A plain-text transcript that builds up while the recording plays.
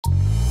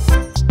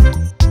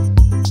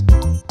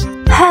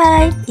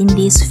Alright, in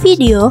this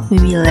video we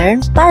will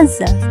learn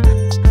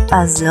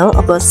puzzle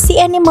about sea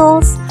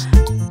animals.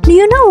 Do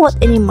you know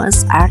what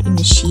animals are in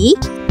the sea?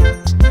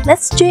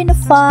 Let's join the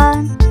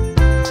fun.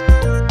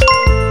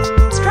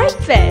 Striped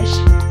fish.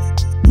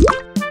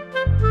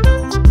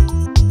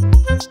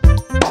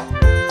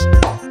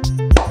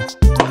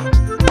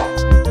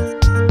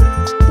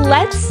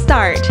 Let's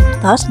start.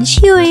 Toss the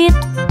seaweed.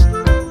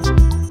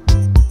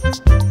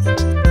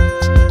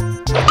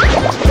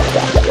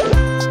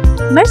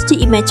 Merge the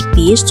image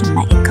piece to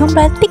make a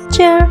complete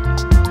picture.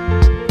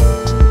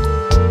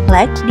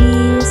 Like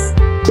this.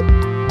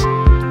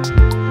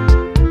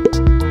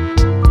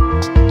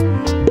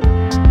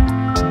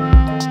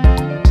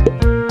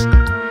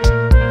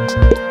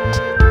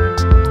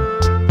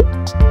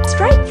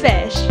 Striped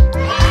fish.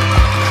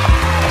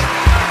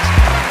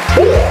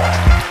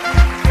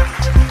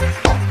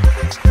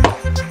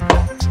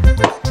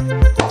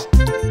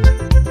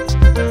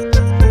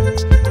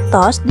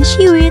 Toss the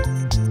seaweed.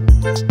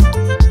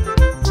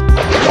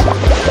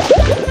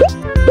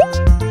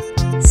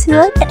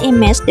 Select an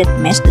image that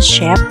matches the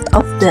shape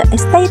of the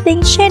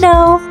exciting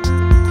shadow.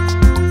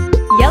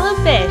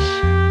 Yellowfish.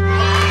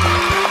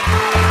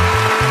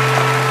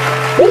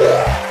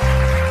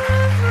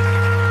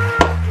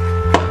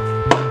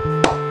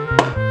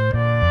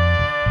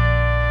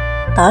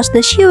 Toss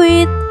the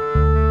seaweed.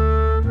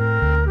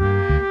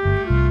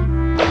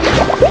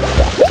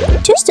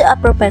 Choose the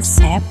appropriate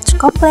shape to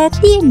complete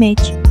the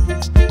image.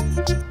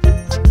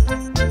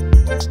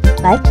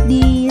 Like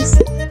this.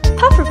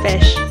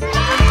 Pufferfish.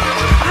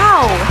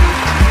 Wow!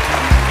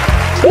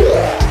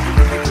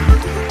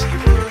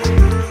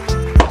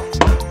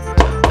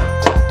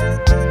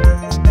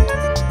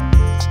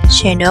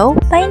 Shadow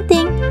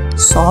painting,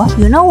 so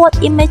you know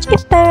what image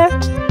appear.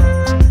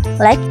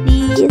 Like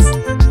this.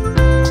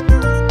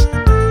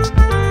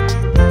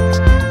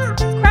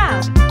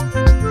 Crab.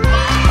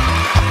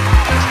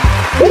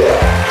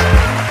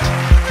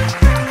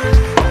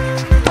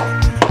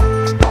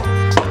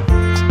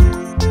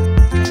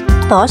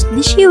 Toss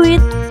the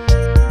seaweed.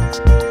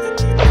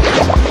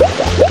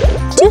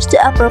 Choose the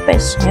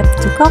appropriate shape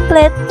to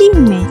complete the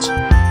image.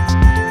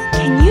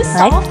 Can you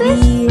solve Like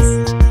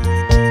this?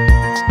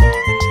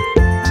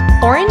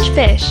 Orange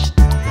fish.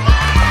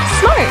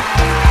 Smart.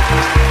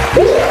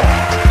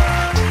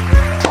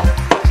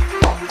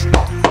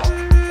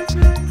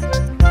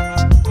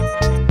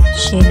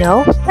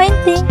 Shadow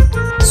painting,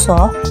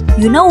 so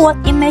you know what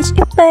image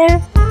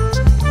appear.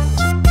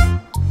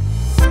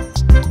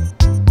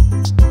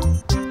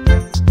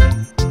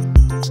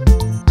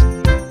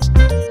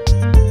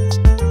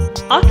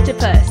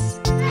 Octopus.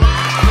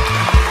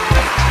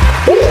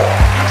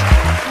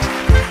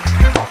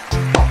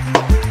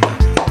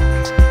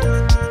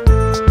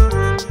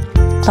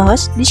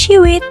 Toss the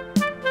seaweed.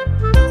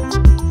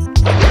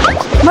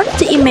 Merge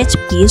the image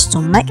piece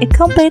to make a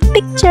complete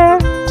picture.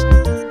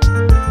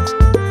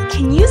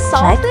 Can you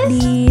solve Like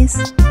this?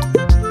 this.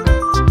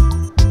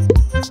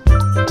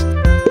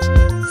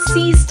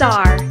 Sea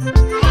star.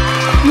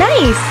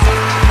 Nice!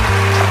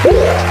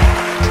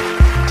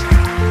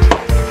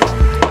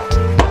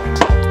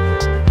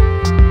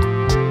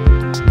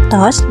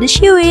 Toss the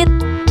seaweed.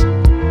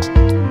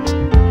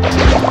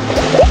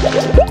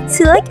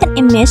 Select an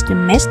image to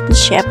match the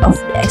shape of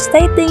the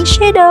exciting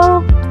shadow.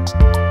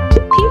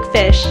 Pink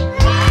fish.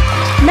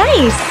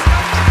 Nice!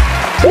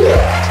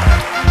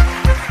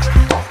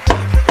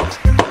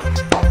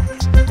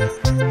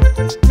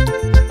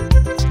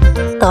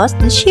 Toss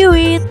the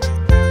seaweed.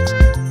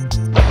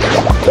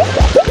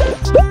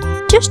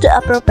 Choose the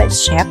appropriate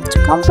shape to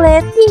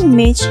complete the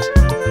image.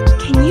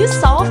 Can you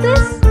solve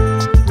this?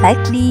 Like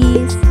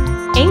this.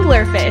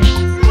 Anglerfish.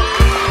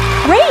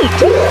 Great!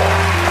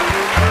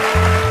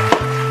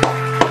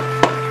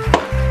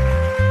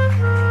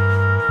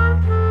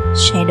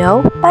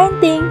 Shadow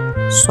painting,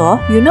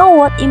 so you know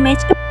what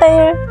image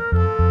appear.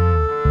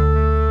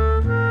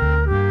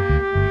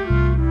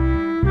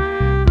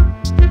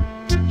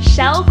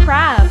 Shell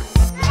crab.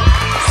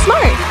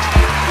 Smart!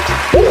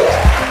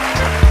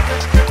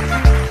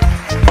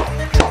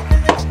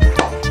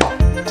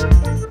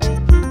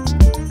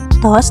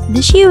 Toss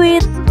the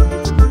seaweed.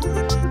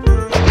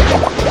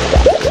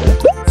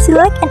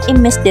 Select an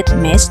image that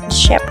matches the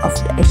shape of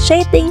the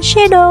exciting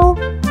shadow.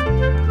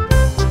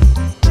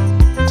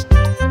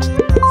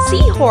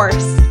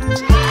 Seahorse.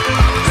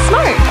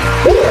 Smart!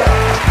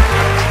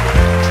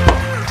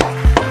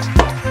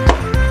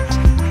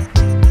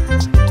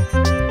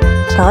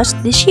 Toss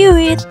the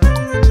seaweed.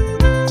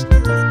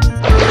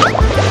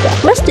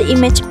 Merge the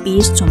image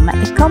piece to make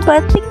a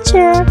complete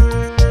picture.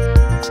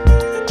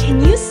 Can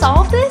you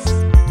solve this?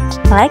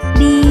 Like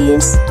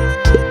this.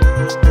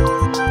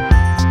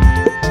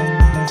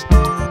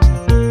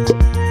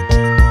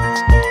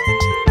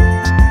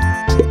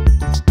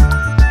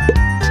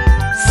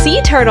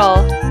 Sea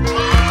turtle.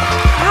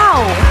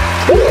 Wow!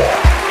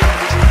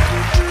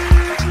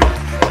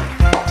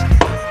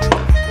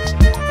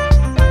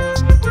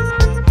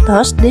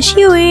 Toss the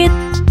seaweed.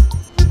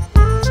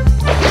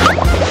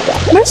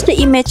 Merge the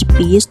image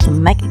piece to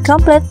make a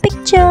complete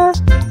picture.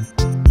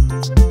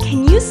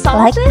 Can you solve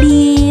like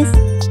this?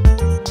 this.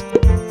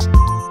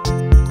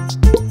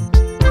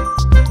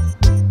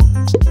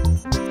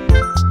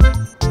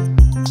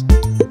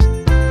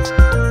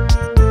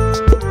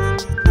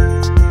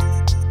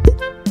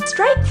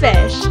 Striped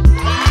fish.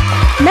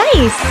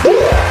 Nice.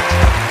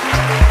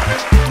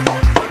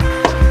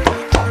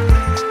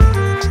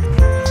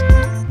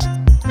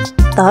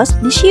 Toss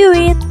the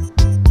seaweed.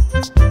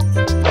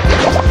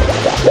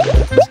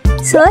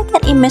 Select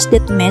an image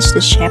that matches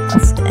the shape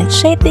of the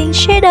exciting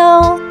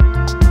shadow.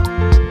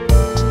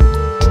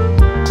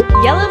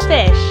 Yellow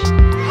fish.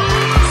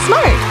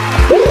 Smart.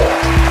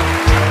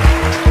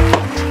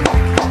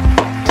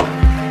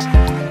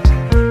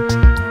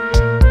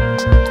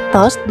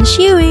 Toss the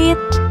seaweed.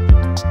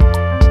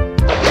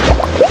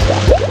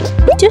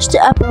 Choose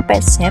the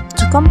appropriate shape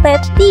to complete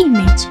the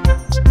image,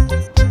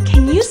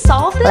 Can you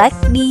solve this? like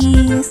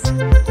this.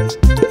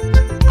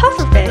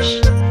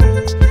 Pufferfish.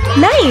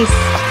 Nice.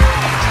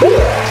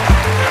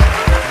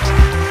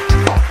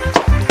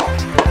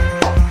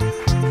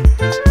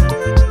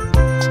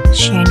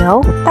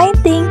 Shadow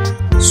painting.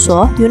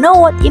 So you know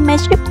what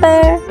image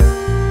prepare.